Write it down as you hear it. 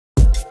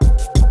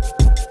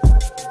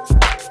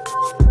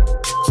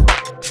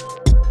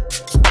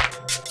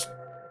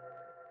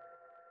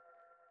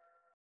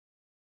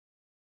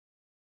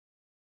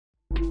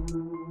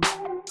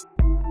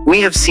We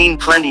have seen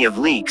plenty of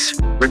leaks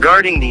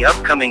regarding the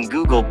upcoming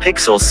Google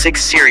Pixel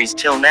 6 series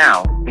till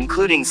now,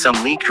 including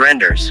some leaked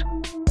renders.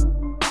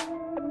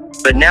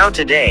 But now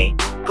today,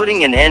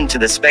 putting an end to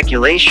the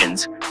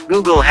speculations,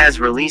 Google has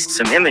released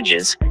some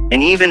images,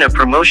 and even a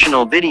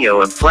promotional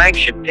video of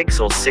flagship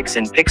Pixel 6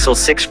 and Pixel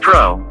 6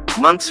 Pro,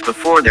 months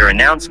before their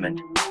announcement.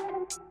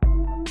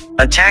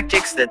 A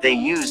tactics that they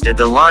used at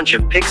the launch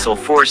of Pixel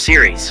 4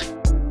 series.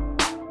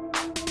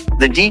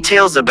 The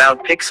details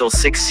about Pixel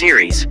 6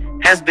 series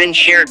has been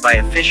shared by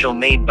official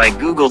made by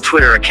Google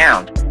Twitter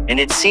account, and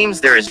it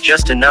seems there is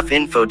just enough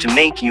info to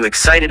make you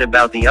excited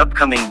about the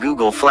upcoming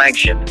Google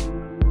flagship.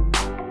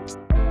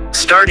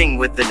 Starting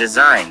with the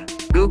design,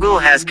 Google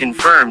has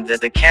confirmed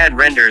that the CAD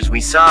renders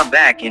we saw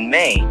back in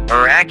May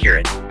are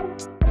accurate.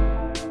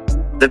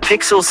 The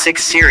Pixel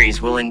 6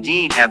 series will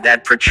indeed have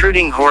that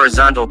protruding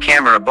horizontal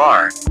camera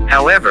bar,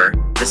 however,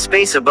 the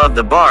space above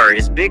the bar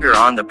is bigger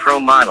on the Pro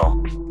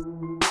model.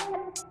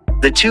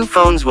 The two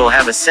phones will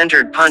have a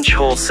centered punch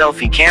hole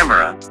selfie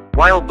camera,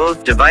 while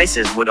both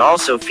devices would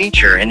also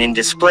feature an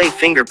in-display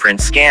fingerprint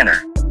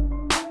scanner.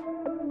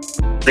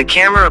 The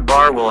camera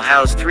bar will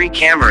house 3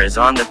 cameras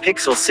on the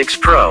Pixel 6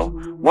 Pro,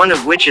 one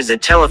of which is a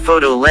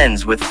telephoto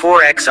lens with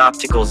 4x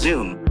optical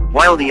zoom,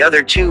 while the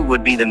other 2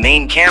 would be the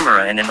main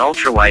camera and an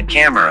ultra-wide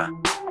camera.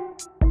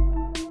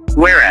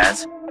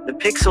 Whereas, the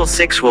Pixel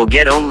 6 will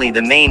get only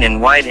the main and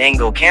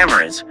wide-angle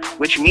cameras,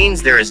 which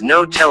means there is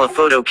no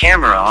telephoto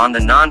camera on the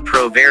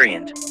non-Pro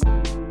variant.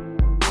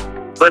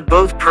 But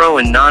both Pro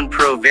and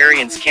non-Pro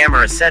variants'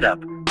 camera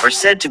setup are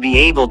said to be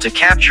able to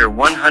capture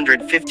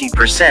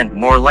 150%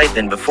 more light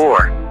than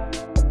before.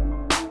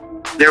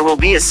 There will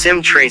be a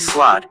SIM tray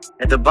slot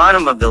at the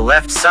bottom of the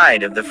left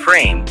side of the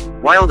frame,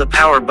 while the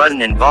power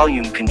button and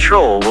volume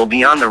control will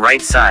be on the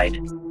right side.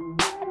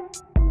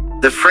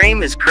 The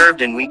frame is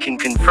curved and we can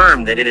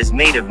confirm that it is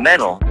made of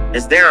metal,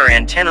 as there are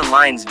antenna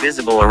lines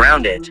visible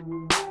around it.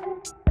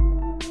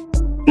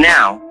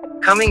 Now,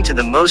 coming to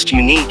the most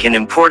unique and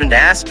important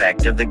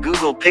aspect of the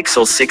Google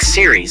Pixel 6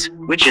 series,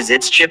 which is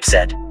its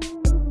chipset.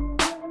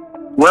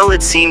 Well,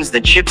 it seems the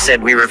chipset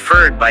we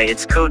referred by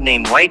its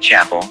codename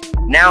Whitechapel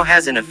now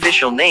has an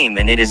official name,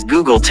 and it is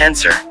Google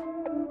Tensor.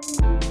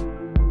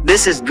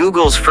 This is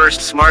Google's first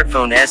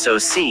smartphone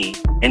SoC,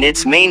 and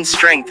its main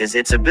strength is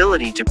its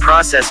ability to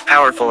process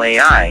powerful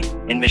AI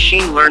and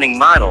machine learning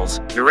models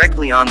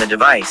directly on the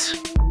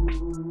device.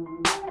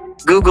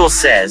 Google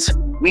says,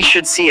 we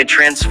should see a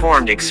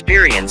transformed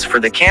experience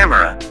for the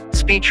camera,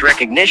 speech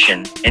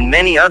recognition, and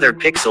many other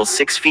Pixel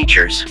 6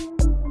 features.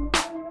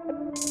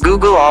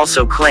 Google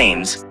also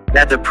claims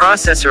that the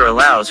processor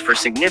allows for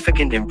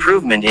significant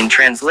improvement in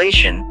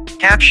translation,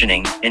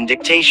 captioning, and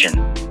dictation.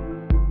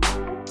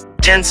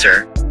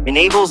 Tensor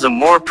enables a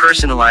more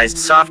personalized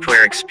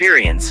software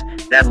experience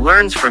that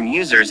learns from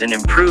users and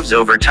improves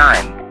over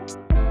time.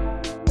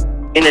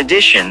 In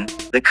addition,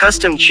 the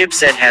custom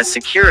chipset has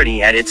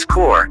security at its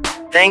core,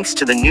 thanks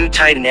to the new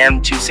Titan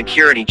M2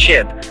 security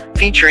chip,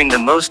 featuring the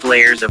most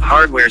layers of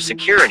hardware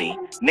security,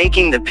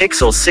 making the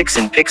Pixel 6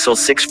 and Pixel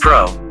 6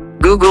 Pro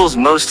Google's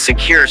most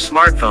secure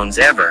smartphones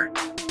ever.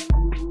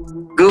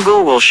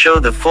 Google will show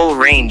the full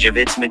range of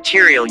its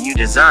Material U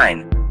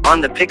design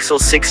on the Pixel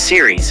 6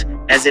 series,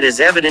 as it is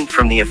evident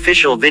from the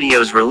official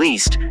videos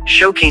released,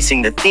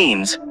 showcasing the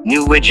themes,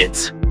 new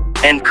widgets,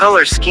 and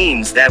color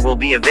schemes that will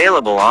be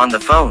available on the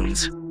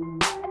phones.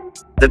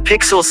 The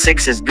Pixel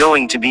 6 is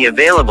going to be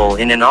available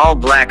in an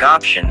all-black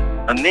option,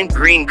 a mint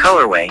green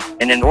colorway,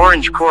 and an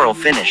orange coral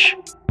finish.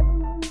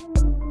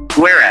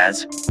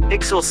 Whereas,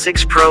 Pixel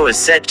 6 Pro is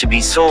set to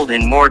be sold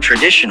in more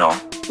traditional,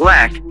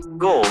 black,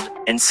 gold,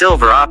 and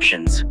silver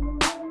options.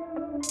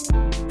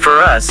 For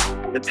us,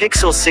 the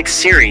Pixel 6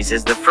 series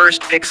is the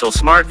first Pixel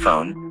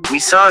smartphone we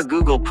saw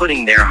Google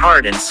putting their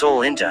heart and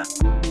soul into.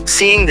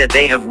 Seeing that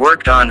they have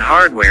worked on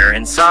hardware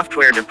and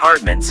software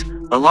departments,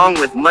 along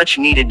with much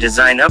needed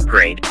design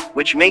upgrade,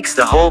 which makes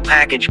the whole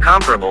package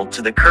comparable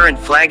to the current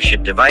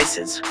flagship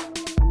devices.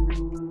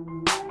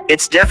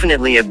 It's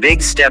definitely a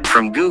big step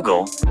from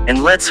Google,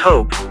 and let's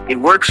hope it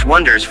works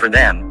wonders for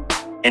them.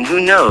 And who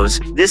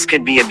knows, this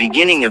could be a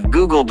beginning of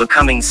Google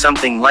becoming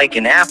something like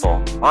an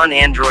Apple on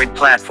Android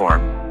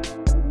platform.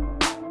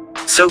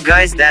 So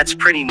guys, that's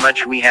pretty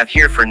much we have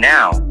here for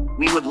now.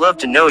 We would love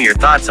to know your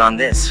thoughts on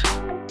this.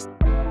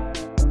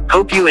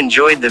 Hope you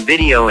enjoyed the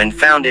video and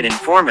found it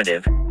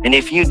informative, and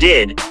if you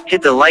did,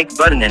 hit the like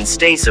button and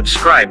stay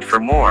subscribed for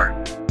more.